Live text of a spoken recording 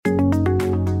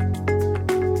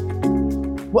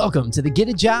Welcome to the Get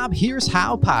a Job, Here's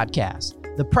How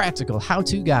podcast, the practical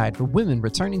how-to guide for women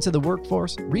returning to the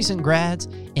workforce, recent grads,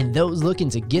 and those looking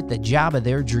to get the job of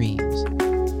their dreams.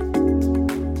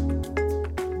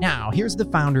 Now, here's the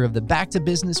founder of the Back to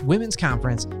Business Women's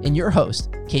Conference and your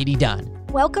host, Katie Dunn.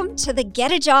 Welcome to the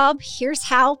Get a Job, Here's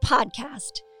How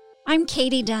podcast. I'm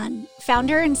Katie Dunn,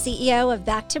 founder and CEO of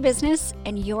Back to Business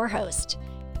and your host.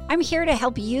 I'm here to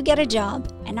help you get a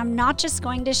job, and I'm not just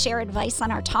going to share advice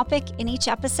on our topic in each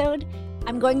episode.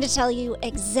 I'm going to tell you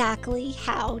exactly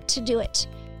how to do it,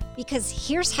 because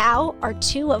here's how are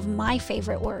two of my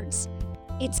favorite words.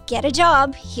 It's get a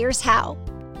job, here's how.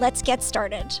 Let's get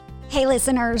started. Hey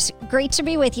listeners, great to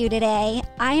be with you today.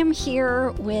 I am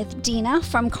here with Dina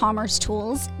from Commerce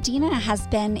Tools. Dina has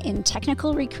been in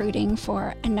technical recruiting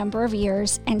for a number of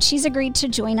years, and she's agreed to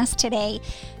join us today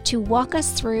to walk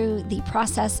us through the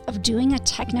process of doing a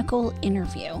technical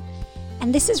interview.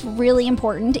 And this is really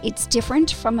important. It's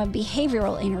different from a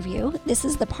behavioral interview. This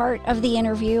is the part of the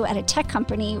interview at a tech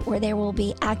company where they will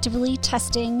be actively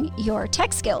testing your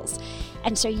tech skills.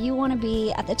 And so you want to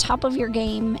be at the top of your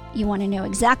game. You want to know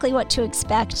exactly what to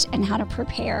expect and how to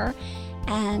prepare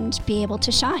and be able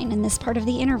to shine in this part of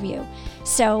the interview.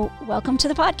 So welcome to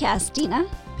the podcast, Dina.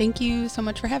 Thank you so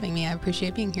much for having me. I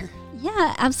appreciate being here.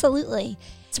 Yeah, absolutely.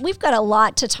 So we've got a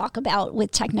lot to talk about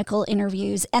with technical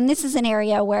interviews, and this is an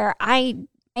area where I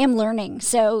am learning.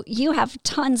 So you have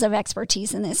tons of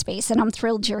expertise in this space, and I'm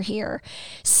thrilled you're here.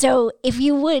 So if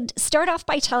you would start off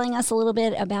by telling us a little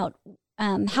bit about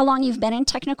how long you've been in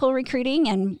technical recruiting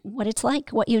and what it's like,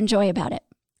 what you enjoy about it.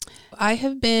 I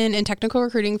have been in technical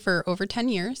recruiting for over 10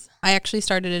 years. I actually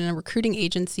started in a recruiting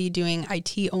agency doing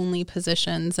IT-only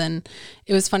positions, and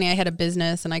it was funny. I had a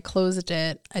business, and I closed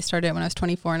it. I started it when I was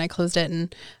 24, and I closed it,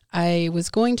 and I was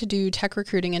going to do tech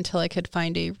recruiting until I could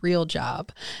find a real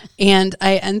job. And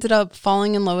I ended up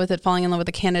falling in love with it, falling in love with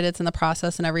the candidates and the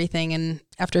process and everything, and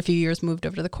after a few years moved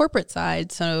over to the corporate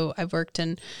side. So I've worked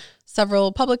in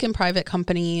several public and private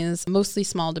companies, mostly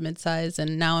small to mid-size,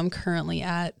 and now I'm currently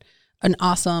at an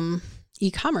awesome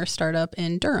e-commerce startup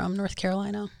in Durham, North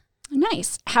Carolina.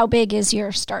 Nice. How big is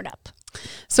your startup?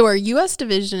 So our U.S.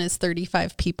 division is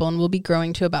 35 people, and we'll be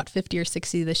growing to about 50 or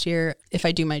 60 this year if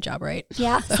I do my job right.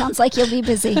 Yeah, sounds like you'll be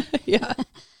busy. Yeah.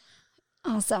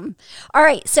 Awesome. All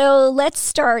right, so let's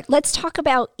start. Let's talk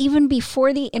about even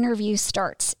before the interview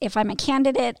starts. If I'm a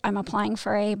candidate, I'm applying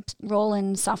for a role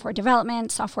in software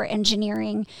development, software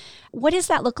engineering. What does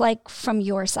that look like from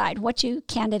your side? What do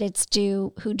candidates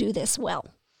do who do this well?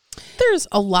 There's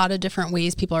a lot of different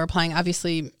ways people are applying.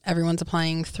 Obviously, everyone's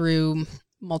applying through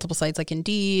multiple sites like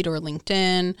Indeed or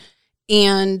LinkedIn,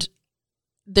 and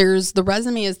there's the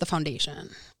resume is the foundation,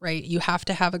 right? You have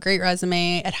to have a great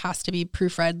resume. It has to be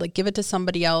proofread, like give it to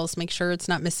somebody else, make sure it's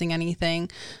not missing anything.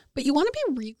 But you want to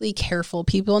be really careful.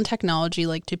 People in technology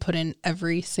like to put in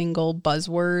every single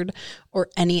buzzword or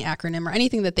any acronym or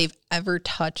anything that they've ever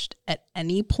touched at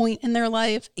any point in their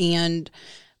life. And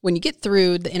when you get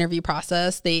through the interview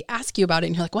process, they ask you about it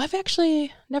and you're like, well, I've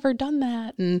actually never done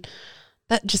that. And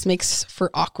that just makes for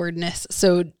awkwardness.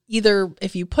 So either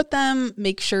if you put them,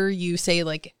 make sure you say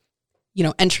like,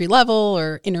 entry level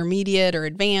or intermediate or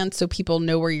advanced so people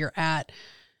know where you're at.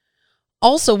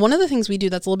 Also, one of the things we do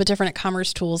that's a little bit different at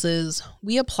Commerce Tools is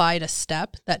we applied a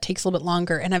step that takes a little bit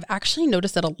longer. And I've actually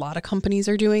noticed that a lot of companies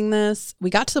are doing this. We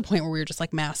got to the point where we were just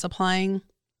like mass applying.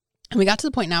 And we got to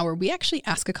the point now where we actually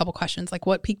ask a couple questions like,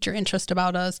 what piqued your interest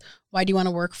about us? Why do you want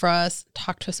to work for us?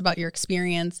 Talk to us about your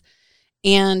experience.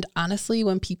 And honestly,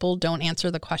 when people don't answer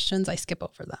the questions, I skip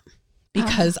over them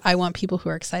because I want people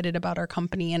who are excited about our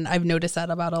company. And I've noticed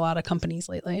that about a lot of companies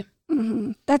lately.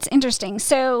 Mm-hmm. That's interesting.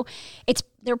 So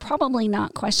they're probably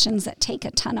not questions that take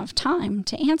a ton of time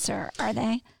to answer, are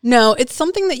they? No, it's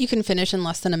something that you can finish in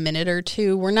less than a minute or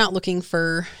two. We're not looking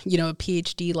for, a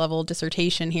PhD level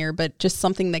dissertation here, but just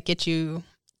something that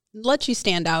lets you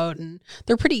stand out. And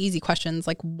they're pretty easy questions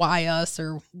like why us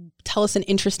or tell us an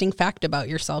interesting fact about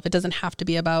yourself. It doesn't have to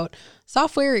be about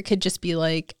software. It could just be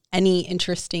like any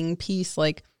interesting piece,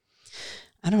 like,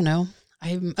 I don't know,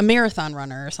 I'm a marathon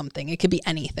runner or something. It could be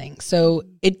anything. So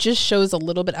it just shows a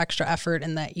little bit extra effort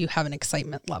in that you have an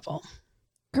excitement level.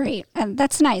 Great. And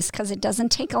that's nice because it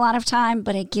doesn't take a lot of time,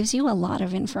 but it gives you a lot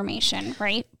of information,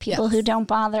 right? People who don't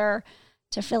bother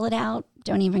to fill it out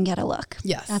don't even get a look.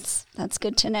 Yes. That's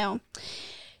good to know.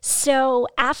 So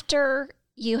after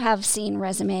you have seen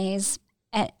resumes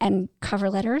and cover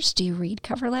letters, do you read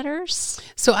cover letters?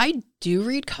 So I do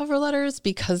read cover letters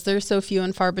because they're so few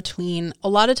and far between. A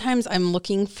lot of times I'm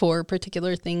looking for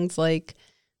particular things like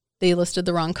they listed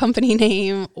the wrong company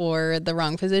name or the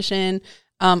wrong position.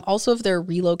 Also, if they're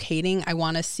relocating, I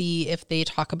want to see if they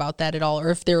talk about that at all,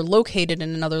 or if they're located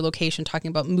in another location talking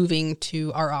about moving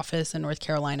to our office in North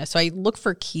Carolina. So I look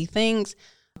for key things,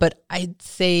 but I'd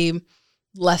say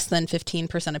less than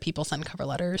 15% of people send cover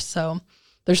letters. So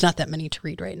there's not that many to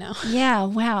read right now. Yeah,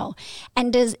 wow.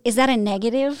 And is that a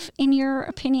negative in your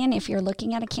opinion if you're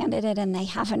looking at a candidate and they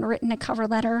haven't written a cover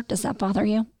letter? Does that bother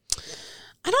you?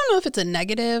 I don't know if it's a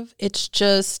negative. It's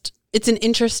just, it's an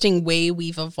interesting way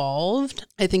we've evolved.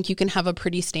 I think you can have a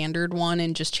pretty standard one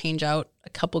and just change out a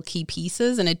couple key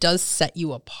pieces, and it does set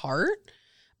you apart.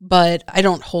 But I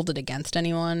don't hold it against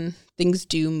anyone. Things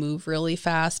do move really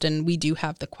fast, and we do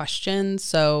have the questions.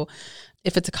 So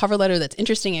if it's a cover letter that's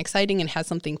interesting, exciting, and has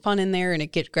something fun in there and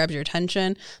it grabs your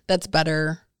attention, that's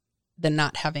better than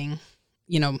not having,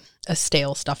 a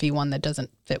stale, stuffy one that doesn't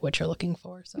fit what you're looking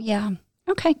for. So. Yeah.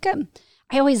 Okay, good.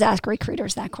 I always ask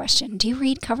recruiters that question. Do you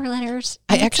read cover letters?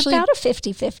 It's about a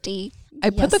 50-50. I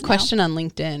put the question on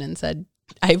LinkedIn and said,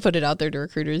 I put it out there to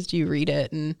recruiters, do you read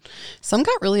it? And some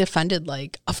got really offended,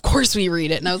 like, of course we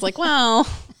read it. And I was like, well,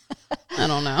 I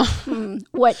don't know.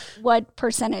 What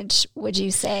percentage would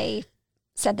you say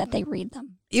said that they read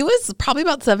them? It was probably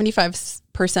about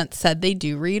 75% said they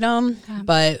do read them,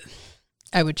 but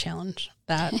I would challenge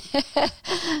that.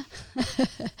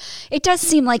 It does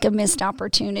seem like a missed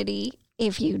opportunity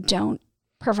if you don't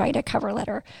provide a cover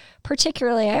letter.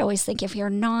 Particularly, I always think if you're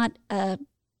not a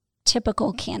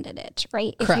typical candidate,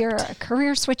 right? Correct. If you're a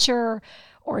career switcher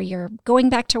or you're going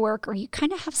back to work or you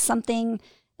kind of have something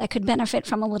that could benefit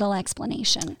from a little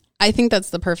explanation. I think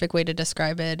that's the perfect way to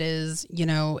describe it is,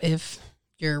 if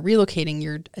you're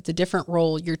relocating, it's a different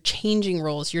role, you're changing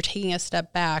roles, you're taking a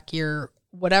step back, you're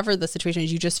whatever the situation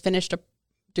is, you just finished a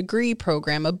degree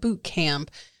program, a boot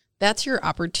camp. That's your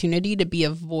opportunity to be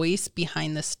a voice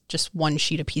behind this just one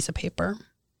sheet of piece of paper.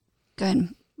 Good.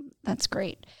 That's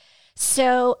great.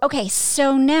 So, okay,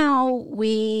 so now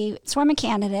I'm a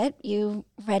candidate. You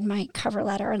read my cover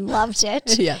letter and loved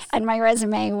it. Yes. And my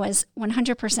resume was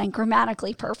 100%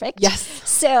 grammatically perfect. Yes.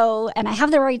 So, and I have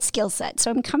the right skill set.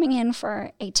 So I'm coming in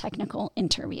for a technical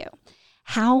interview.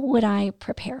 How would I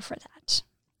prepare for that?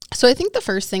 So I think the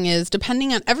first thing is,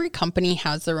 depending on, every company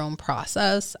has their own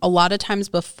process. A lot of times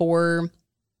before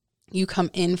you come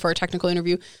in for a technical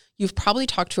interview, you've probably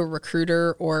talked to a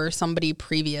recruiter or somebody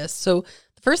previous. So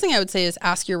the first thing I would say is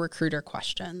ask your recruiter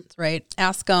questions, right?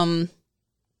 Ask them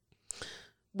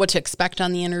what to expect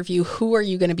on the interview. Who are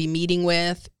you going to be meeting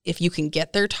with? If you can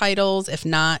get their titles, if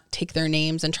not, take their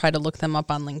names and try to look them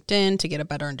up on LinkedIn to get a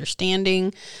better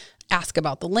understanding. Ask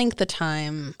about the length of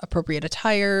time, appropriate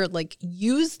attire, like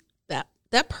use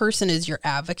that person is your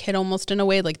advocate almost in a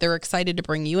way. Like they're excited to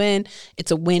bring you in.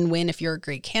 It's a win-win if you're a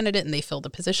great candidate and they fill the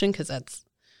position because that's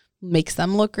makes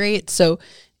them look great. So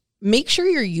make sure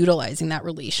you're utilizing that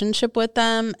relationship with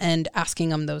them and asking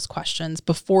them those questions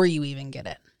before you even get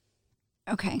it.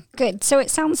 Okay, good. So it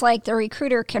sounds like the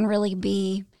recruiter can really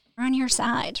be on your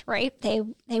side, right? They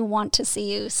want to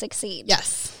see you succeed.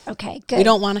 Yes. Okay, good. We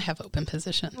don't want to have open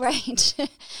positions. Right.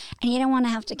 And you don't want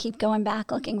to have to keep going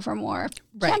back looking for more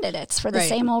candidates for the Right.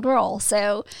 same old role.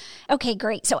 So, okay,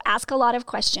 great. So ask a lot of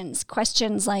questions.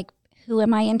 Questions like, who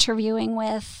am I interviewing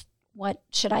with? What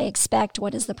should I expect?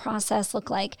 What does the process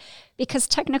look like? Because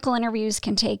technical interviews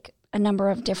can take a number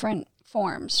of different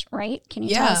forms, right? Can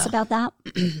you tell us about that?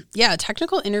 Yeah,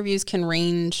 technical interviews can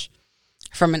range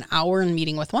from an hour in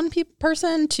meeting with one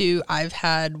person to I've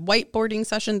had whiteboarding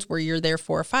sessions where you're there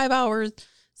 4 or 5 hours.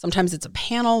 Sometimes it's a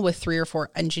panel with 3 or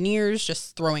 4 engineers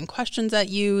just throwing questions at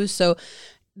you. So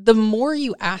the more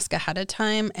you ask ahead of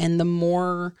time and the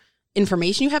more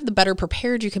information you have, the better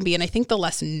prepared you can be. And I think the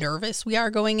less nervous we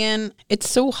are going in. It's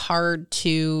so hard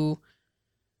to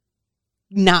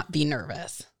not be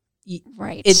nervous.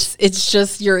 Right. It's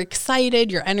just you're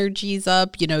excited, your energy's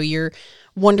up, you're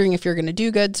wondering if you're going to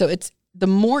do good. So it's the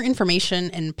more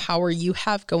information and power you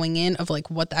have going in of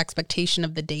like what the expectation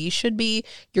of the day should be,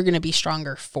 you're going to be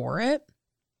stronger for it.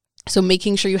 So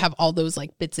making sure you have all those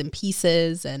like bits and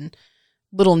pieces and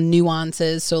little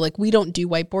nuances. So like we don't do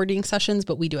whiteboarding sessions,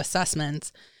 but we do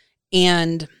assessments.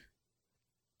 And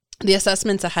the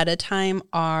assessments ahead of time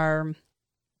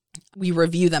we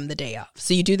review them the day of.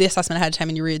 So you do the assessment ahead of time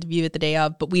and you review it the day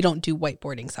of, but we don't do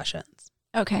whiteboarding sessions.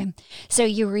 Okay. So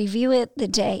you review it the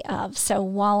day of. So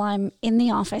while I'm in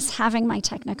the office having my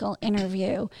technical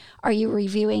interview, are you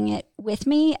reviewing it with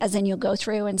me? As in you'll go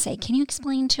through and say, can you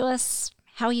explain to us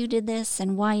how you did this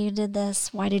and why you did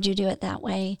this? Why did you do it that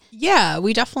way? Yeah,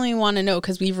 we definitely want to know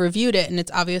because we've reviewed it and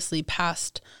it's obviously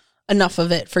passed enough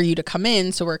of it for you to come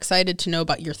in. So we're excited to know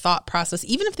about your thought process,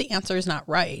 even if the answer is not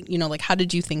right. You know, like, how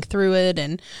did you think through it,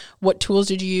 and what tools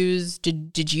did you use?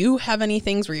 Did you have any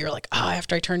things where you're like, oh,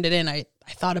 after I turned it in, I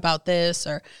thought about this?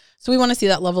 Or so we want to see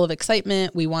that level of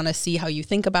excitement. We want to see how you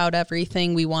think about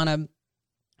everything. We want to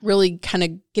really kind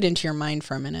of get into your mind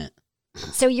for a minute.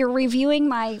 So you're reviewing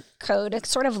my code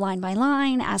sort of line by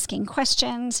line, asking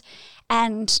questions.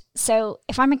 And so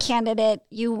if I'm a candidate,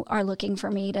 you are looking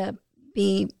for me to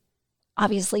be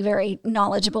obviously very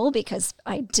knowledgeable because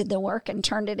I did the work and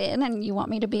turned it in, and you want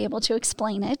me to be able to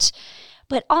explain it.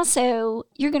 But also,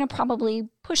 you're going to probably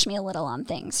push me a little on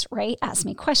things, right? Ask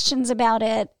me questions about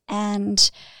it. And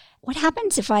what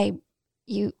happens if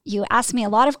you ask me a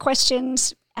lot of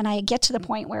questions and I get to the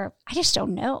point where I just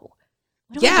don't know?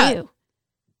 What do I do?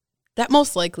 That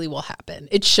most likely will happen.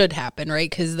 It should happen, right?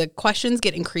 Because the questions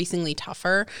get increasingly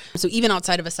tougher. So even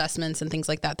outside of assessments and things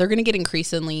like that, they're going to get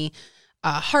increasingly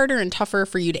harder and tougher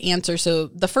for you to answer. So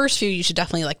the first few you should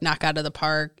definitely like knock out of the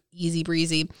park, easy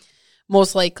breezy.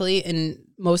 Most likely in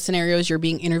most scenarios, you're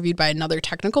being interviewed by another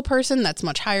technical person that's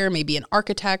much higher, maybe an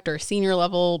architect or a senior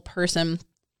level person,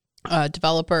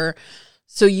 developer.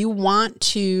 So you want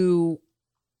to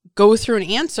go through an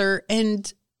answer,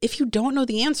 and if you don't know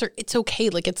the answer, it's okay.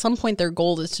 Like, at some point, their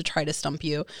goal is to try to stump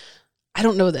you. I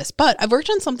don't know this, but I've worked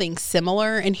on something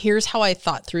similar, and here's how I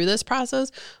thought through this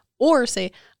process. Or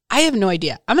say, I have no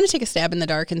idea. I'm going to take a stab in the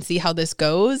dark and see how this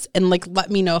goes, and like, let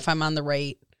me know if I'm on the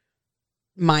right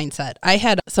mindset. I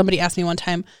had somebody ask me one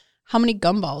time, how many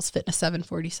gumballs fit in a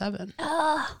 747?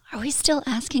 Are we still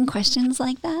asking questions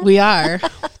like that? We are.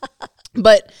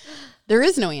 But there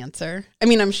is no answer. I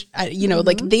mean,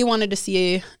 like, they wanted to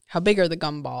see how big are the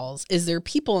gumballs? Is there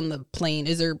people in the plane?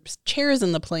 Is there chairs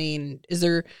in the plane? Is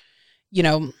there,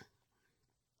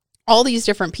 all these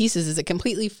different pieces? Is it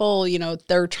completely full?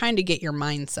 They're trying to get your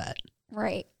mindset.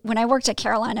 Right. When I worked at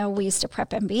Carolina, we used to prep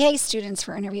MBA students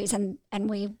for interviews, and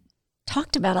we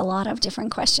talked about a lot of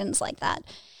different questions like that.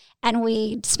 And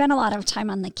we spent a lot of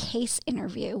time on the case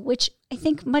interview, which I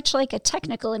think, much like a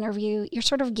technical interview, you're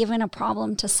sort of given a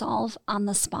problem to solve on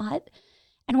the spot.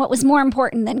 And what was more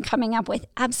important than coming up with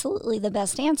absolutely the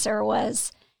best answer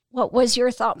was, what was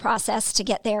your thought process to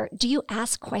get there? Do you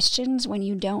ask questions when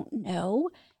you don't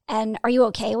know? And are you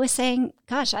okay with saying,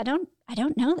 gosh, I don't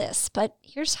know this, but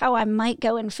here's how I might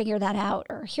go and figure that out.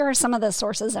 Or here are some of the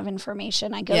sources of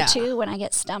information I go to when I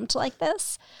get stumped like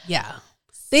this. Yeah.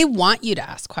 They want you to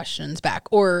ask questions back.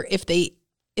 Or if they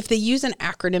use an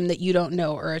acronym that you don't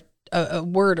know, or a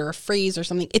word or a phrase or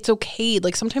something, it's okay.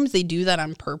 Like, sometimes they do that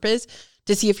on purpose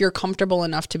to see if you're comfortable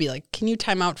enough to be like, can you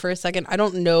time out for a second? I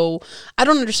don't know. I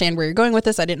don't understand where you're going with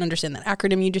this. I didn't understand that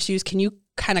acronym you just used. Can you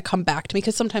kind of come back to me?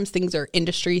 Because sometimes things are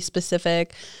industry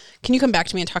specific. Can you come back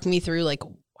to me and talk me through like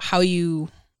how you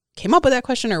came up with that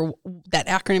question or that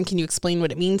acronym? Can you explain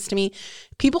what it means to me?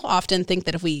 People often think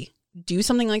that if we do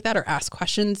something like that or ask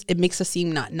questions, it makes us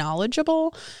seem not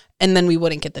knowledgeable, and then we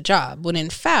wouldn't get the job. When in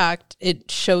fact,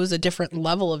 it shows a different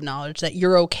level of knowledge, that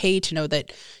you're okay to know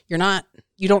that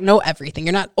you don't know everything.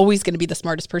 You're not always going to be the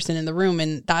smartest person in the room,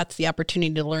 and that's the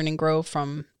opportunity to learn and grow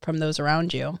from those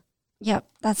around you. Yep,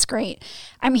 that's great.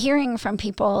 I'm hearing from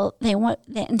people,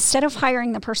 instead of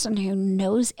hiring the person who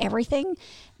knows everything,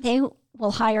 they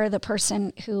will hire the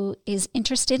person who is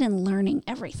interested in learning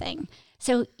everything.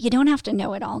 So you don't have to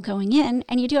know it all going in,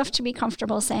 and you do have to be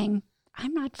comfortable saying,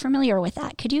 I'm not familiar with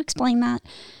that. Could you explain that?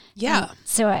 Yeah.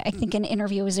 So I think an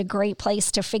interview is a great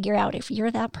place to figure out if you're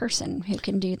that person who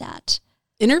can do that.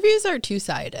 Interviews are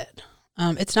two-sided.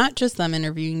 It's not just them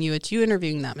interviewing you, it's you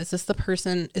interviewing them. Is this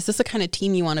the kind of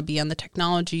team you want to be on, the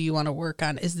technology you want to work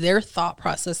on? Is their thought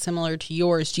process similar to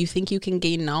yours? Do you think you can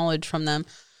gain knowledge from them?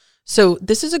 So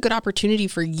this is a good opportunity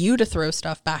for you to throw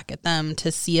stuff back at them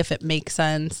to see if it makes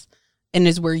sense and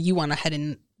is where you want to head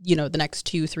in, the next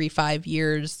 2, 3, 5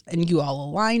 years, and you all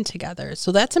align together.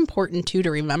 So that's important too,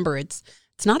 to remember. It's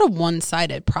not a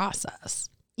one-sided process.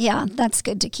 Yeah, that's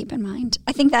good to keep in mind.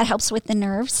 I think that helps with the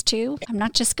nerves too. I'm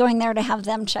not just going there to have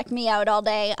them check me out all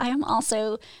day. I am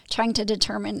also trying to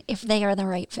determine if they are the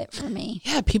right fit for me.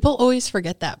 Yeah, people always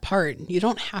forget that part. You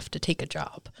don't have to take a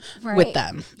job with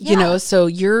them, so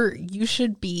it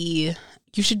should be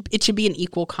an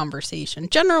equal conversation.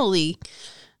 Generally,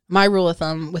 my rule of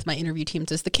thumb with my interview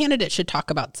teams is the candidate should talk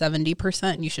about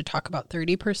 70% and you should talk about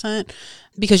 30%,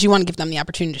 because you want to give them the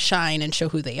opportunity to shine and show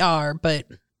who they are, but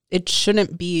it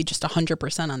shouldn't be just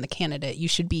 100% on the candidate. You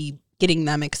should be getting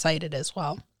them excited as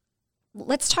well.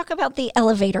 let's talk about the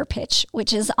elevator pitch,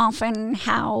 which is often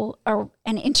how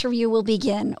an interview will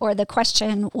begin, or the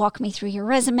question, walk me through your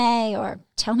resume, or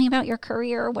tell me about your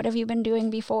career. What have you been doing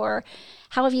before?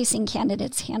 How have you seen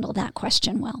candidates handle that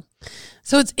question well?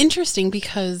 So it's interesting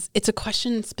because it's a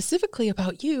question specifically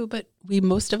about you, but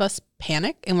most of us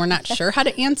panic and we're not sure how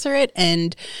to answer it.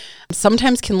 And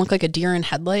sometimes can look like a deer in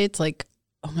headlights, like,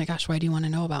 oh my gosh, why do you want to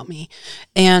know about me?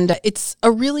 And it's a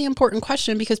really important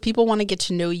question because people want to get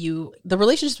to know you. The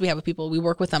relationships we have with people, we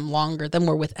work with them longer than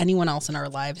we're with anyone else in our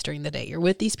lives during the day. You're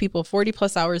with these people 40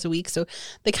 plus hours a week. So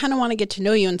they kind of want to get to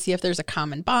know you and see if there's a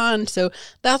common bond. So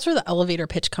that's where the elevator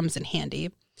pitch comes in handy.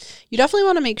 You definitely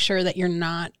want to make sure that you're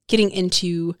not getting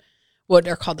into what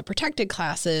are called the protected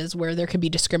classes, where there could be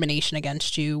discrimination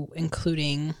against you,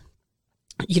 including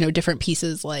different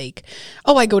pieces like,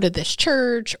 oh, I go to this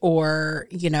church, or,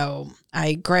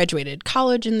 I graduated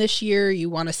college in this year. You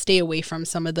want to stay away from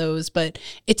some of those, but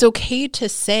it's okay to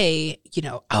say,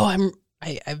 oh,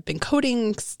 I've been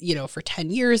coding, for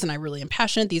 10 years and I really am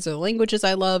passionate. These are the languages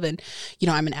I love. And,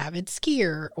 I'm an avid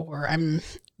skier, or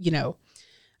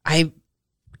I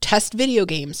test video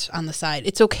games on the side.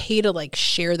 It's okay to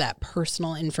share that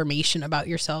personal information about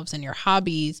yourselves and your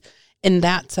hobbies in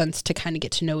that sense, to kind of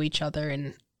get to know each other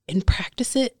and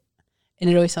practice it. And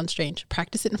it always sounds strange.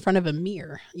 Practice it in front of a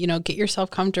mirror, get yourself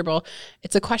comfortable.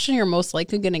 It's a question you're most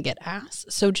likely going to get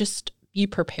asked. So just be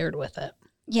prepared with it.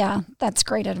 Yeah, that's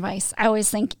great advice. I always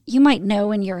think you might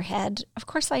know in your head, of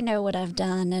course I know what I've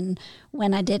done and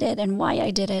when I did it and why I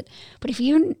did it. But if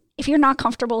you're not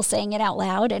comfortable saying it out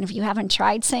loud, and if you haven't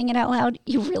tried saying it out loud,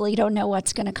 you really don't know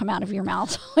what's going to come out of your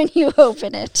mouth when you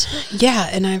open it. Yeah,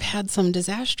 and I've had some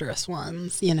disastrous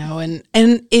ones,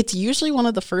 and it's usually one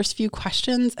of the first few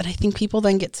questions, and I think people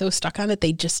then get so stuck on it,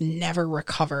 they just never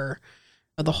recover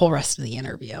the whole rest of the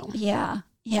interview. Yeah,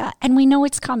 and we know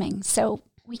it's coming, so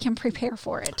we can prepare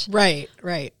for it. Right.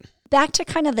 Back to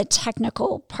kind of the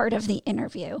technical part of the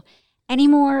interview. Any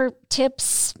more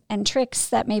tips and tricks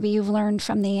that maybe you've learned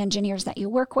from the engineers that you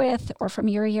work with, or from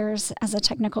your years as a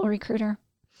technical recruiter?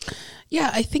 Yeah,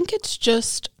 I think it's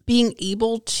just being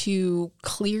able to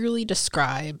clearly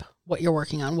describe what you're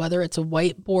working on, whether it's a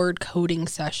whiteboard coding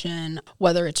session,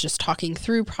 whether it's just talking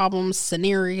through problems,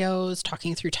 scenarios,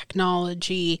 talking through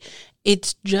technology.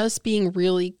 It's just being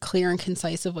really clear and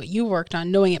concise of what you worked on,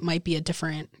 knowing it might be a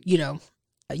different,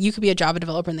 you could be a Java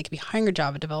developer and they could be hiring a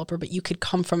Java developer, but you could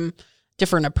come from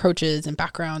different approaches and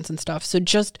backgrounds and stuff. So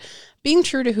just being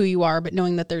true to who you are, but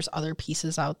knowing that there's other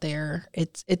pieces out there.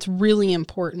 It's really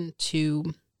important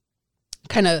to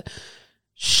kind of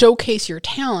showcase your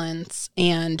talents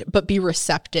but be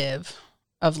receptive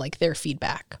of their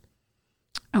feedback.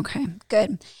 Okay,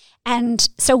 good. And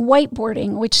so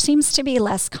whiteboarding, which seems to be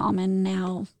less common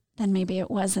now than maybe it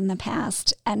was in the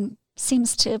past, and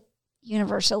seems to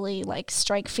universally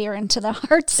strike fear into the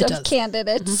hearts of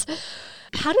candidates. Mm-hmm.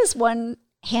 How does one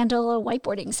handle a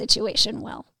whiteboarding situation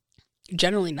well?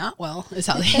 Generally not well is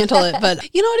how they handle it. But,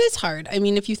 it is hard. I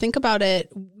mean, if you think about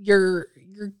it, you're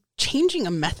changing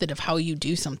a method of how you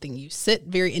do something. You sit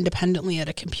very independently at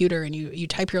a computer and you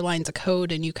type your lines of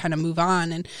code and you kind of move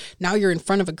on. And now you're in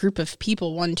front of a group of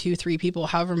people, 1, 2, 3 people,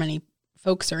 however many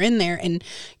folks are in there. And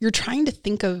you're trying to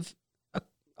think of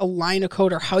a line of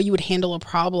code or how you would handle a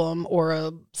problem or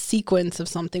a sequence of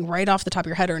something right off the top of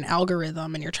your head, or an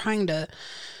algorithm, and you're trying to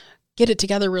get it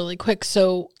together really quick.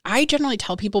 So I generally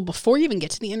tell people before you even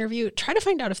get to the interview, try to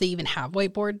find out if they even have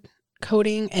whiteboard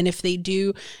coding, and if they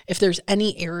do, if there's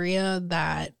any area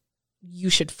that you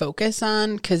should focus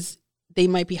on, because they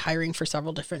might be hiring for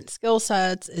several different skill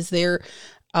sets. Is there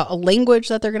a language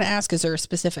that they're going to ask? Is there a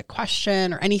specific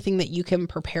question or anything that you can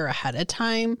prepare ahead of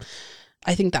time?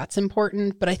 I think that's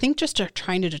important, but I think just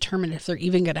trying to determine if they're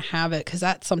even going to have it, because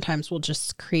that sometimes will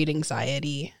just create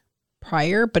anxiety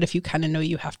prior, but if you kind of know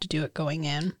you have to do it going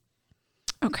in.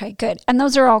 Okay, good. And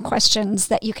those are all questions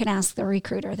that you can ask the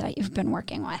recruiter that you've been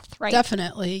working with, right?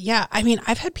 Definitely. Yeah. I mean,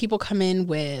 I've had people come in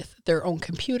with their own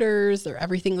computers, their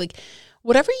everything,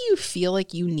 whatever you feel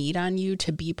like you need on you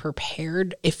to be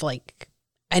prepared. If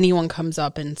anyone comes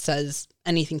up and says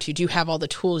anything to you, do you have all the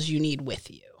tools you need with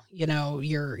you?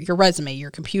 Your resume,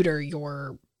 your computer,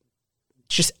 your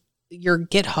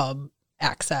GitHub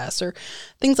access or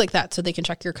things like that, so they can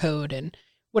check your code and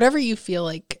whatever you feel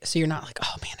like, so you're not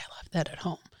oh man, I left that at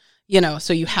home,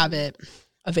 so you have it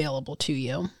available to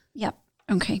you. Yep.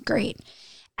 Okay, great.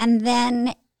 And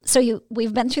then,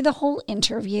 we've been through the whole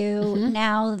interview. Mm-hmm.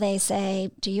 Now they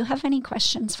say, do you have any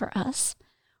questions for us?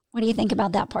 What do you think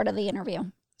about that part of the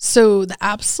interview? So the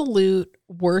absolute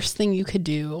worst thing you could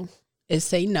do is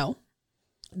say no.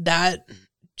 That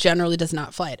generally does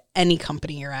not fly at any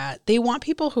company you're at. They want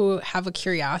people who have a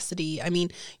curiosity. I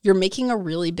mean, you're making a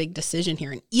really big decision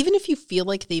here. And even if you feel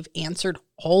like they've answered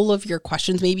all of your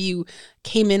questions, maybe you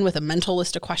came in with a mental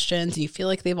list of questions and you feel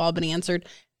like they've all been answered,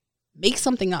 make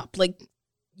something up. Like,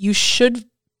 you should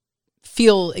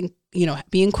feel,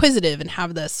 be inquisitive and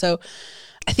have this. So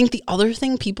I think the other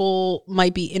thing, people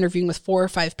might be interviewing with 4 or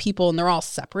 5 people and they're all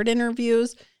separate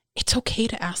interviews. It's okay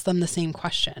to ask them the same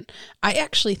question. I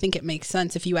actually think it makes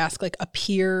sense if you ask like a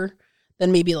peer,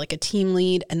 then maybe like a team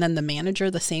lead, and then the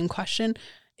manager the same question.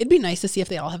 It'd be nice to see if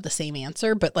they all have the same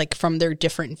answer, but like from their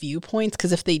different viewpoints,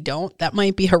 because if they don't, that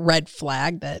might be a red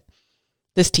flag that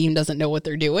this team doesn't know what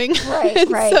they're doing. Right,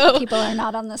 right. So, people are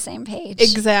not on the same page.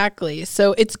 Exactly.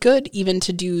 So it's good even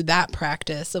to do that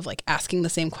practice of like asking the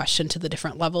same question to the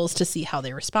different levels to see how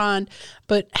they respond,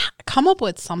 but come up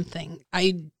with something.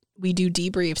 We do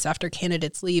debriefs after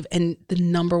candidates leave, and the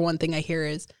number one thing I hear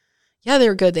is, yeah, they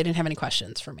were good. They didn't have any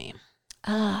questions for me.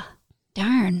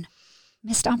 Darn.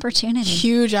 Missed opportunity.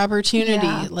 Huge opportunity.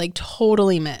 Yeah. Like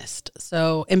totally missed.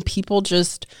 So, and people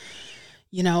just,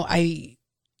 they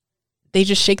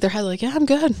just shake their head like, yeah, I'm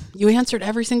good. You answered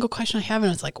every single question I have.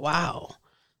 And it's like, wow,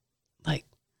 like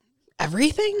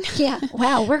everything? Yeah.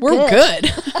 Wow. We're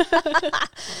good.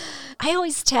 I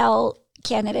always tell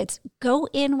candidates, go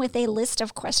in with a list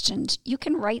of questions. You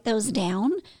can write those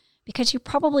down because you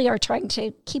probably are trying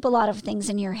to keep a lot of things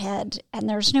in your head. And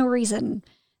there's no reason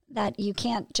that you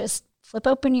can't just flip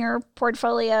open your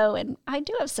portfolio and I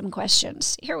do have some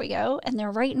questions. Here we go. And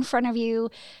they're right in front of you.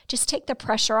 Just take the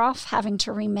pressure off having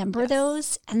to remember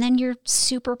those. And then you're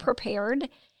super prepared.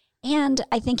 And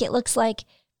I think it looks like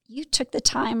you took the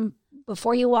time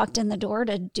before you walked in the door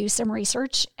to do some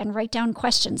research and write down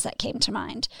questions that came to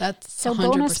mind. That's so 100%.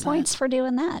 Bonus points for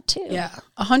doing that too. Yeah,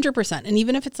 100%. And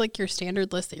even if it's like your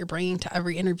standard list that you're bringing to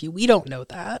every interview, we don't know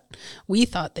that. We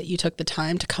thought that you took the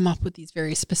time to come up with these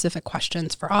very specific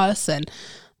questions for us, and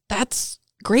that's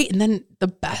great. And then the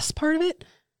best part of it,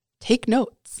 take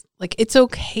notes. Like, it's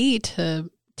okay to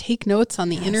take notes on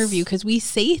the interview because we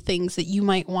say things that you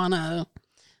might want to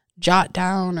jot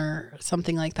down or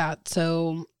something like that.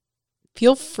 So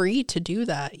feel free to do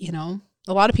that.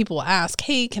 A lot of people will ask,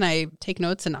 hey, can I take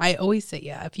notes? And I always say,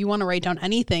 yeah, if you want to write down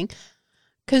anything,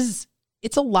 because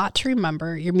it's a lot to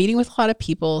remember. You're meeting with a lot of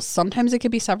people. Sometimes it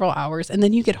could be several hours. And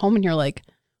then you get home and you're like,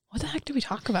 what the heck did we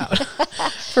talk about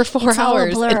for 4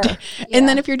 hours? And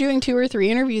then if you're doing 2 or 3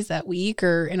 interviews that week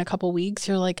or in a couple weeks,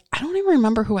 you're like, I don't even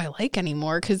remember who I like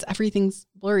anymore because everything's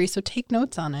blurry. So take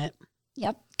notes on it.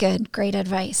 Yep. Good. Great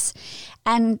advice.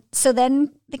 And so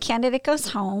then the candidate goes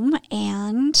home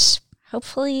and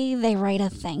hopefully they write a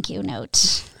thank you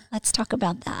note. Let's talk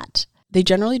about that. They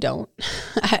generally don't.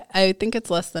 I think it's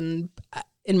less than,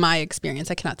 in my experience,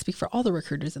 I cannot speak for all the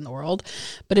recruiters in the world,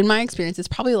 but in my experience, it's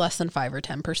probably less than 5 or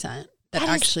 10% that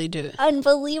actually do.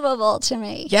 Unbelievable to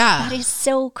me. Yeah. That is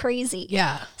so crazy.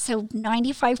 Yeah. So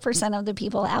 95% of the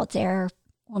people out there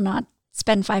will not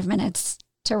spend 5 minutes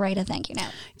to write a thank you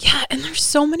note. Yeah, and there's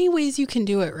so many ways you can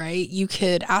do it, right? You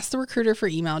could ask the recruiter for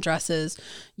email addresses.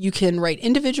 You can write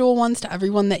individual ones to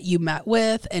everyone that you met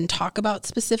with and talk about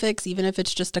specifics, even if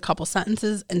it's just a couple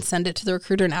sentences, and send it to the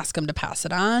recruiter and ask them to pass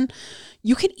it on.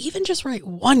 You could even just write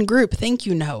one group thank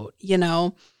you note,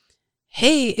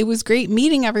 hey, it was great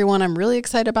meeting everyone. I'm really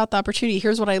excited about the opportunity.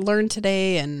 Here's what I learned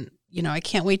today, and I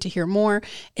can't wait to hear more.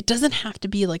 It doesn't have to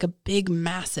be like a big,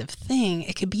 massive thing.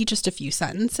 It could be just a few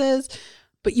sentences,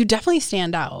 but you definitely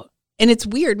stand out. And it's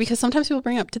weird because sometimes people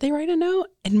bring up, did they write a note?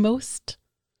 And most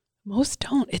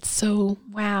don't. It's so...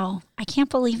 Wow. I can't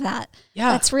believe that.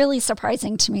 Yeah. That's really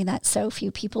surprising to me that so few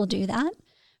people do that.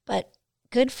 But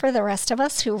good for the rest of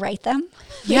us who write them.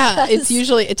 Yeah. It's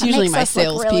usually my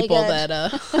salespeople that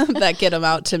that get them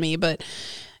out to me. But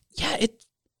yeah,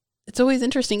 it's always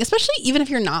interesting, especially even if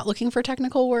you're not looking for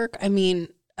technical work. I mean,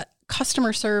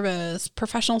 customer service,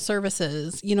 professional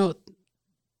services,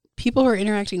 people who are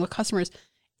interacting with customers,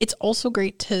 it's also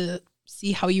great to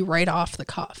see how you write off the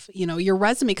cuff. Your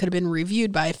resume could have been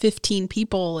reviewed by 15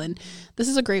 people, and this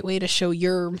is a great way to show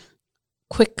you're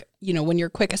quick, when you're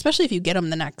quick, especially if you get them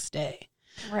the next day.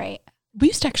 Right. We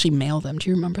used to actually mail them. Do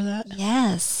you remember that?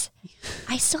 Yes.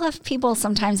 I still have people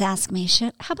sometimes ask me,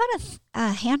 how about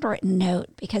a handwritten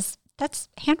note? Because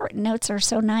handwritten notes are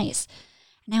so nice.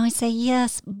 And I always say,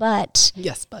 yes, but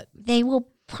they will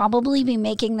probably be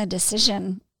making the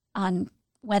decision on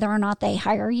whether or not they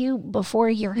hire you before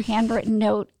your handwritten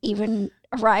note even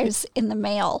arrives in the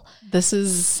mail. This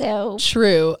is so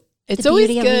true. It's always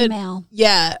good. Email.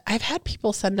 Yeah. I've had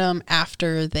people send them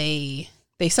after they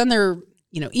send their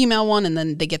email one and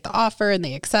then they get the offer and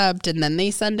they accept and then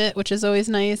they send it, which is always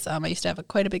nice. I used to have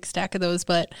quite a big stack of those,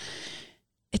 but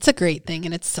it's a great thing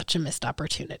and it's such a missed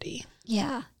opportunity.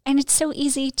 Yeah. And it's so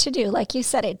easy to do. Like you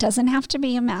said, it doesn't have to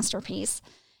be a masterpiece.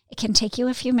 It can take you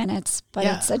a few minutes, but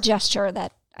it's a gesture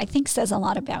that I think says a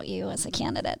lot about you as a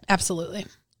candidate. Absolutely.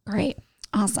 Great.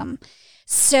 Awesome.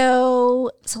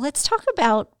 So let's talk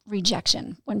about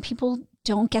rejection. When people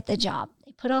don't get the job,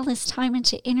 they put all this time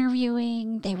into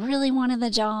interviewing, they really wanted the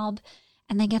job,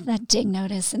 and they get that ding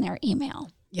notice in their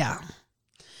email. Yeah.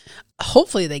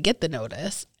 Hopefully they get the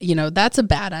notice. That's a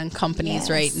bad on companies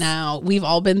right now. We've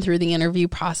all been through the interview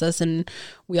process and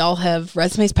we all have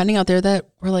resumes pending out there that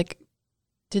we're like,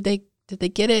 did they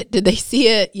get it? Did they see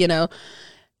it?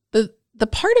 The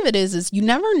part of it is you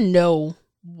never know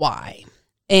why.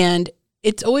 And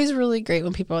it's always really great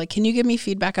when people are like, can you give me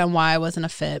feedback on why I wasn't a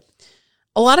fit?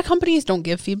 A lot of companies don't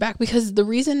give feedback because the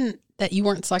reason that you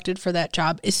weren't selected for that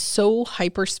job is so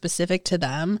hyper specific to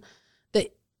them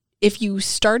that if you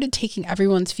started taking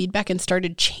everyone's feedback and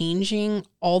started changing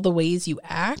all the ways you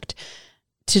act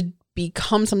to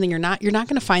become something you're not going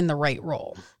to find the right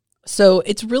role. So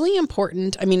it's really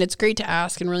important. I mean, it's great to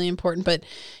ask and really important, but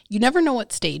you never know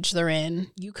what stage they're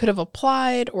in. You could have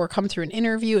applied or come through an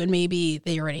interview and maybe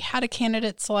they already had a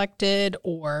candidate selected,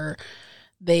 or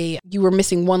you were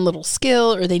missing one little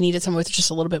skill, or they needed someone with just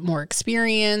a little bit more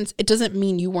experience. It doesn't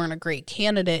mean you weren't a great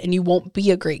candidate and you won't be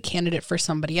a great candidate for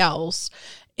somebody else.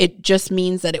 It just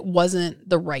means that it wasn't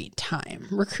the right time.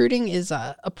 Recruiting is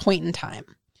a point in time.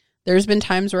 There's been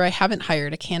times where I haven't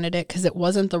hired a candidate because it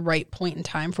wasn't the right point in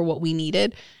time for what we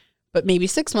needed. But maybe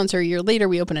 6 months or a year later,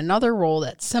 we open another role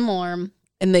that's similar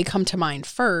and they come to mind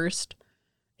first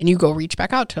and you go reach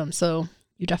back out to them. So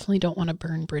you definitely don't want to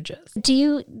burn bridges. Do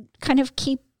you kind of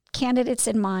keep candidates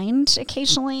in mind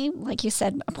occasionally? Like you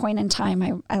said, a point in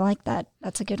time. I like that.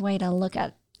 That's a good way to look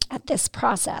at this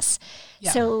process.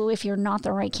 Yeah. So if you're not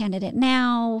the right candidate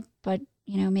now, but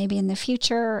maybe in the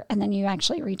future, and then you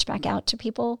actually reach back out to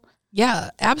people. Yeah,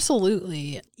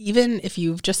 absolutely. Even if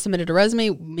you've just submitted a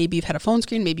resume, maybe you've had a phone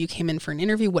screen, maybe you came in for an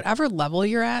interview, whatever level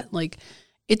you're at, like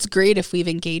it's great if we've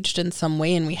engaged in some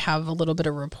way and we have a little bit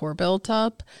of rapport built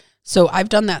up. So I've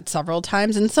done that several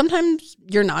times, and sometimes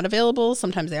you're not available,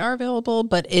 sometimes they are available,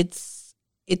 but it's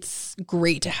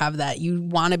great to have that. You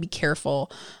want to be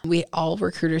careful. All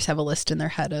recruiters have a list in their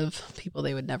head of people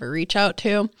they would never reach out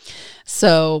to.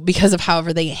 So because of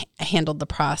however they handled the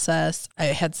process, I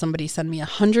had somebody send me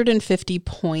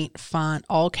 150-point font,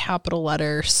 all capital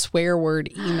letter, swear word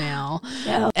email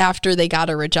after they got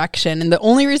a rejection. And the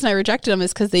only reason I rejected them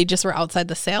is because they just were outside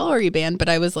the salary band. But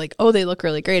I was like, oh, they look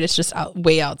really great. It's just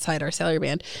way outside our salary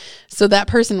band. So that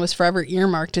person was forever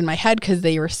earmarked in my head because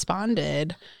they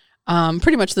responded.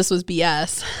 Pretty much this was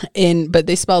BS, but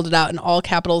they spelled it out in all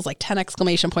capitals, like 10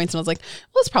 exclamation points. And I was like,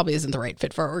 well, this probably isn't the right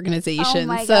fit for our organization. Oh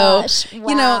my gosh.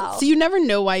 Wow. So you never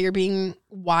know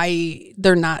why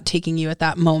they're not taking you at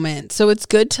that moment. So it's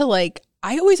good to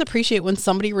I always appreciate when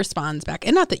somebody responds back,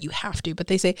 and not that you have to, but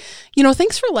they say,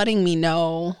 thanks for letting me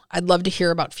know. I'd love to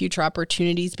hear about future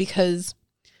opportunities, because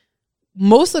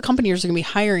most of the companies are going to be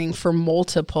hiring for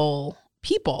multiple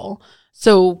people.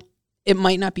 So it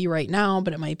might not be right now,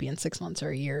 but it might be in 6 months or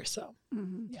a year. So,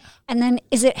 yeah. And then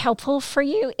is it helpful for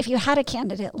you if you had a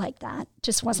candidate like that,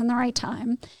 just wasn't the right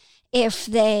time, if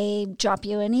they drop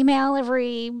you an email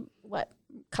every,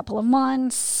 couple of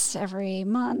months, every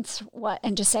month,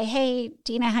 and just say, hey,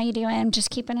 Dina, how you doing? Just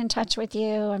keeping in touch with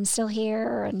you. I'm still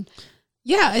here. And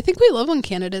yeah, I think we love when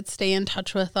candidates stay in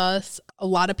touch with us. A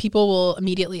lot of people will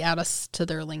immediately add us to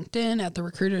their LinkedIn, add the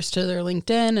recruiters to their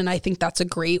LinkedIn. And I think that's a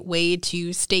great way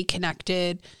to stay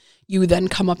connected. You then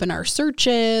come up in our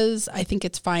searches. I think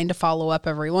it's fine to follow up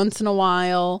every once in a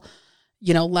while,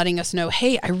 letting us know,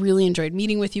 hey, I really enjoyed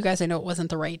meeting with you guys. I know it wasn't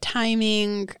the right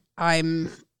timing. I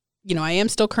am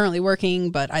still currently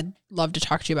working, but I'd love to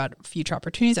talk to you about future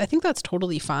opportunities. I think that's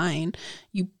totally fine.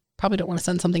 You probably don't want to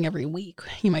send something every week.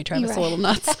 You might drive us a little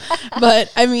nuts.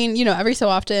 But I mean, every so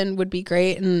often would be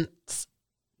great. And,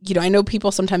 I know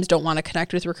people sometimes don't want to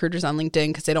connect with recruiters on LinkedIn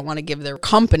because they don't want to give their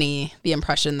company the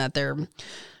impression that they're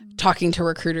talking to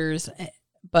recruiters.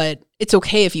 But it's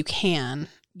okay if you can,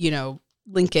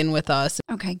 link in with us.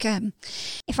 Okay, good.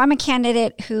 If I'm a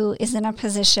candidate who is in a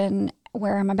position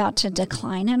where I'm about to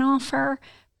decline an offer,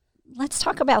 let's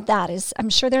talk about that. I'm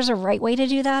sure there's a right way to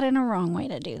do that and a wrong way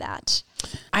to do that.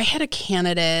 I had a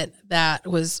candidate that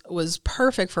was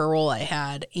perfect for a role I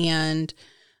had, and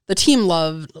the team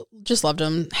loved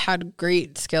him, had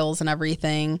great skills and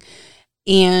everything.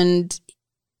 And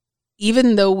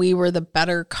even though we were the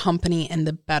better company and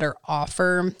the better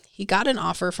offer, he got an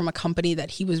offer from a company that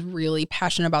he was really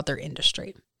passionate about their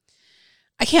industry.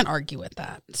 I can't argue with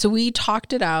that. So we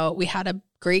talked it out. We had a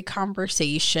great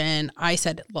conversation. I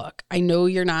said, look, I know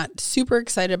you're not super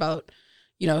excited about,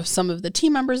 some of the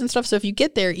team members and stuff. So if you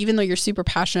get there, even though you're super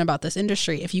passionate about this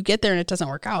industry, if you get there and it doesn't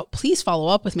work out, please follow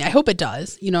up with me. I hope it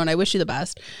does, and I wish you the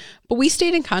best. But we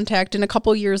stayed in contact, and a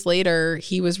couple years later,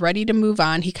 he was ready to move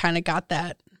on. He kind of got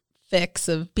that fix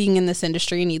of being in this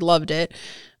industry and he loved it,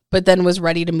 but then was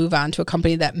ready to move on to a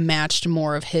company that matched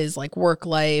more of his like work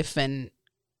life and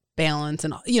balance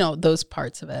and, those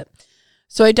parts of it.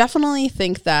 So I definitely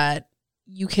think that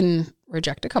you can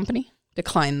reject a company,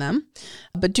 decline them,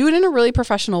 but do it in a really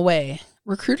professional way.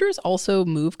 Recruiters also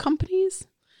move companies.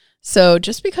 So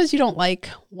just because you don't like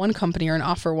one company or an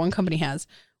offer one company has,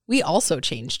 we also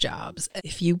change jobs.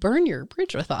 If you burn your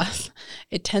bridge with us,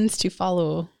 it tends to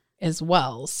follow as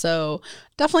well. So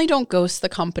definitely don't ghost the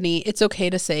company. It's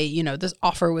okay to say, this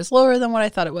offer was lower than what I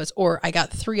thought it was, or I got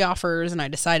 3 offers and I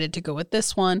decided to go with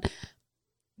this one.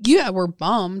 Yeah, we're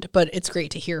bummed, but it's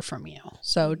great to hear from you.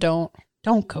 So don't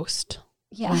ghost.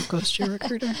 Yeah. Don't ghost your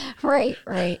recruiter.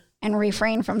 Right. And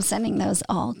refrain from sending those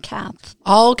all cap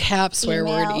swear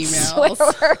word emails.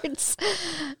 Swear words.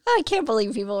 I can't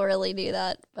believe people really do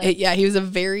that. But. He was a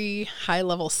very high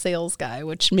level sales guy,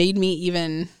 which made me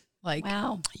even like,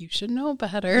 wow, you should know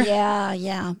better.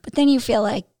 Yeah. But then you feel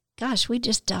like, gosh, we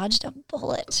just dodged a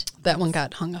bullet. That one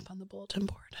got hung up on the bulletin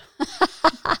board.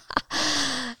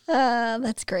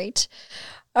 That's great.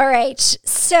 All right.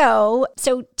 So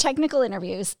technical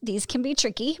interviews, these can be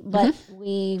tricky, but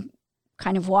we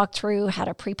kind of walked through how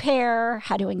to prepare,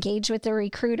 how to engage with the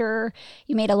recruiter.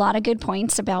 You made a lot of good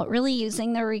points about really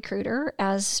using the recruiter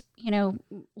as,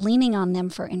 leaning on them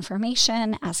for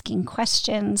information, asking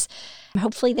questions.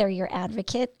 Hopefully they're your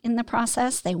advocate in the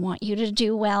process. They want you to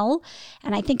do well.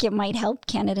 And I think it might help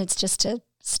candidates just to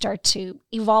start to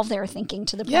evolve their thinking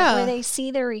to the point where they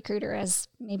see their recruiter as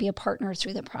maybe a partner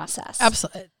through the process.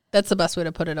 Absolutely. That's the best way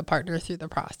to put it, a partner through the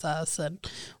process. And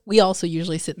we also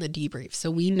usually sit in the debrief.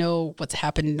 So we know what's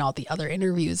happened in all the other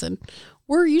interviews. And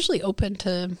we're usually open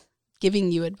to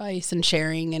giving you advice and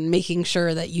sharing and making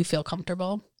sure that you feel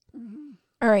comfortable.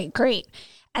 All right, great.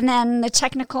 And then the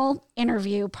technical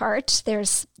interview part,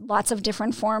 there's lots of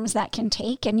different forms that can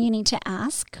take, and you need to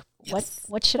ask,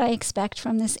 what should I expect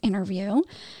from this interview?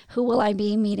 Who will I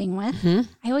be meeting with?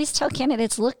 I always tell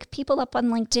candidates, look people up on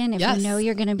LinkedIn if you know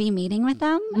you're going to be meeting with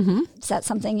them. Is that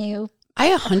something you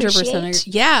I 100% agree.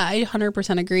 Yeah, I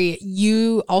 100% agree.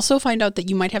 You also find out that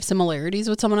you might have similarities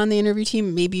with someone on the interview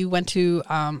team. Maybe you went to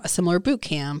a similar boot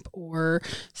camp or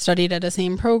studied at a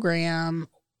same program,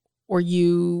 or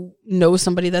you know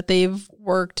somebody that they've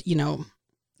worked,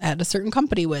 at a certain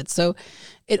company with. So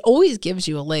it always gives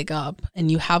you a leg up and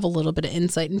you have a little bit of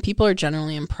insight, and people are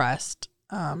generally impressed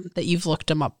that you've looked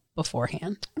them up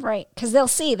beforehand. Right, because they'll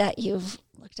see that you've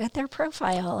looked at their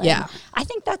profile. And I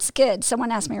think that's good.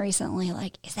 Someone asked me recently,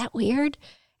 like, is that weird?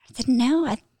 I said, no,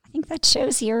 I think that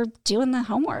shows you're doing the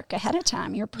homework ahead of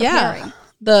time. You're preparing.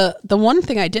 Yeah. The one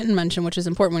thing I didn't mention, which is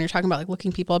important when you're talking about like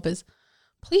looking people up, is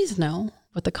please know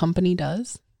what the company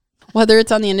does. Whether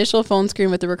it's on the initial phone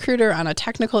screen with the recruiter, on a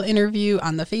technical interview,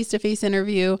 on the face-to-face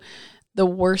interview, the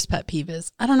worst pet peeve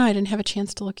is, I don't know, I didn't have a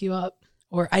chance to look you up,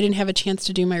 or I didn't have a chance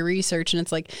to do my research. And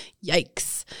it's like,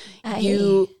 yikes.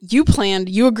 You planned,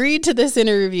 you agreed to this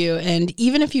interview. And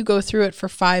even if you go through it for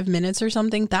 5 minutes or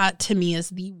something, that to me is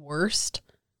the worst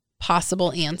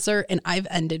possible answer. And I've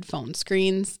ended phone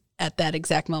screens at that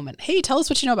exact moment. Hey, tell us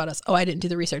what you know about us. Oh, I didn't do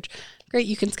the research. Great.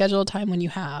 You can schedule a time when you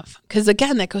have. Because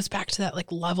again, that goes back to that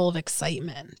like level of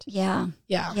excitement. Yeah.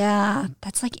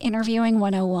 That's like interviewing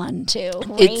 101 too,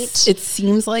 right? It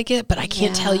seems like it, but I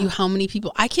can't tell you how many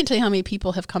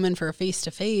people have come in for a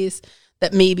face-to-face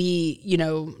that maybe,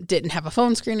 didn't have a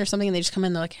phone screen or something, and they just come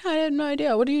in, they're like, I had no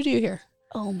idea. What do you do here?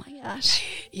 Oh my gosh.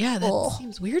 Yeah, that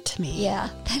seems weird to me. Yeah,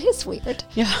 that is weird.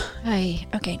 Yeah.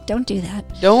 Okay, don't do that.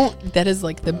 That is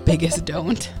like the biggest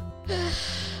don't.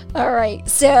 All right,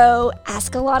 so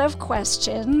ask a lot of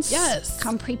questions. Yes.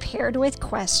 Come prepared with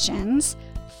questions.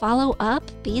 Follow up.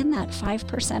 Be in that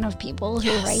 5% of people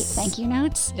who write thank you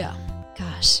notes. Yeah.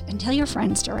 Gosh, and tell your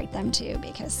friends to write them too,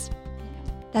 because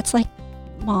that's like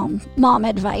mom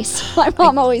advice. My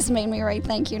mom always made me write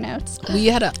thank you notes.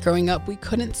 Growing up, we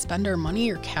couldn't spend our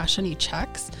money or cash any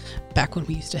checks back when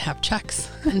we used to have checks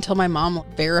until my mom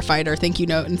verified our thank you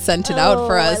note and sent it out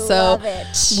for us. Love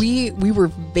it. We were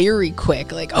very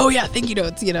quick, like, oh yeah, thank you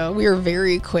notes. We were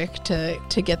very quick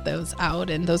to get those out,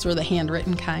 and those were the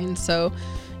handwritten kind. So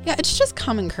Yeah, it's just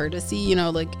common courtesy, you know,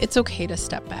 like it's okay to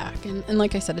step back. And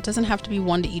like I said, it doesn't have to be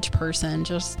one to each person.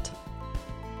 Just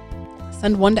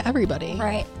send one to everybody.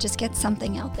 Right. Just get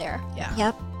something out there. Yeah.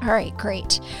 Yep. All right,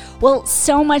 great. Well,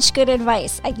 so much good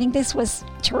advice. I think this was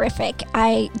terrific.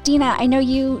 Dina, I know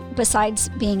you, besides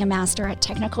being a master at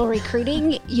technical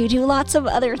recruiting, you do lots of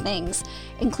other things,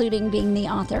 including being the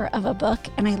author of a book.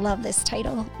 And I love this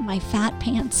title, My Fat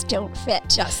Pants Don't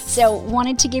Fit. Yes. So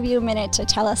wanted to give you a minute to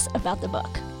tell us about the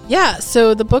book. Yeah,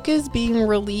 so the book is being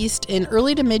released in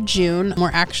early to mid-June.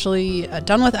 We're actually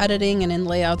done with editing and in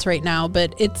layouts right now,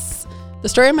 but it's the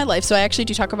story of my life. So I actually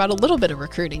do talk about a little bit of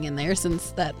recruiting in there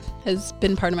since that has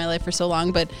been part of my life for so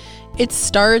long. But it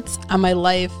starts on my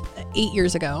life 8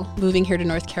 years ago, moving here to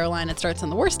North Carolina. It starts on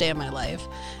the worst day of my life.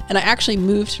 And I actually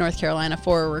moved to North Carolina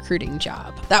for a recruiting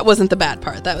job. That wasn't the bad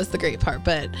part. That was the great part.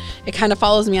 But it kind of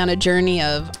follows me on a journey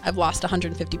of I've lost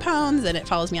 150 pounds, and it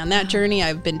follows me on that journey.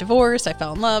 I've been divorced. I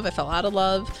fell in love. I fell out of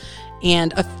love.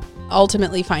 And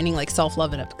ultimately finding like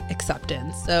self-love and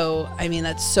acceptance. So, I mean,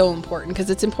 that's so important because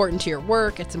it's important to your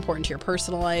work. It's important to your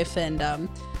personal life, and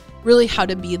really how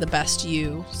to be the best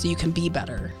you so you can be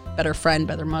better friend,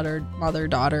 better mother,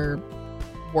 daughter,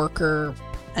 worker,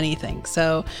 anything.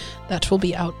 So that will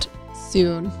be out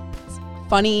soon. It's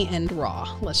funny and raw.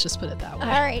 Let's just put it that way.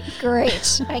 All right,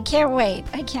 great. I can't wait.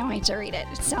 I can't wait to read it.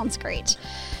 It sounds great.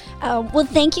 Well,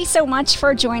 thank you so much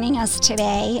for joining us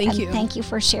today. Thank you. Thank you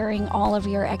for sharing all of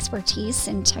your expertise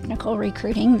in technical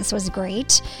recruiting. This was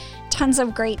great. Tons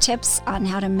of great tips on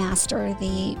how to master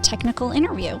the technical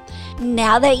interview.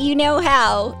 Now that you know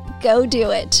how, go do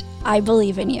it. I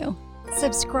believe in you.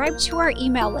 Subscribe to our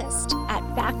email list at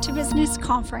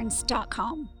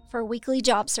backtobusinessconference.com for weekly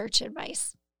job search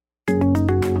advice.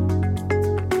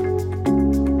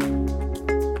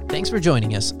 Thanks for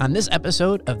joining us on this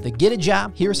episode of the Get a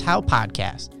Job, Here's How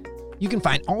podcast. You can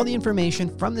find all the information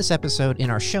from this episode in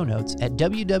our show notes at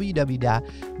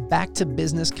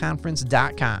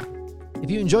www.backtobusinessconference.com.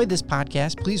 If you enjoyed this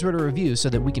podcast, please write a review so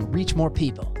that we can reach more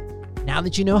people. Now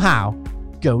that you know how,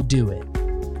 go do it.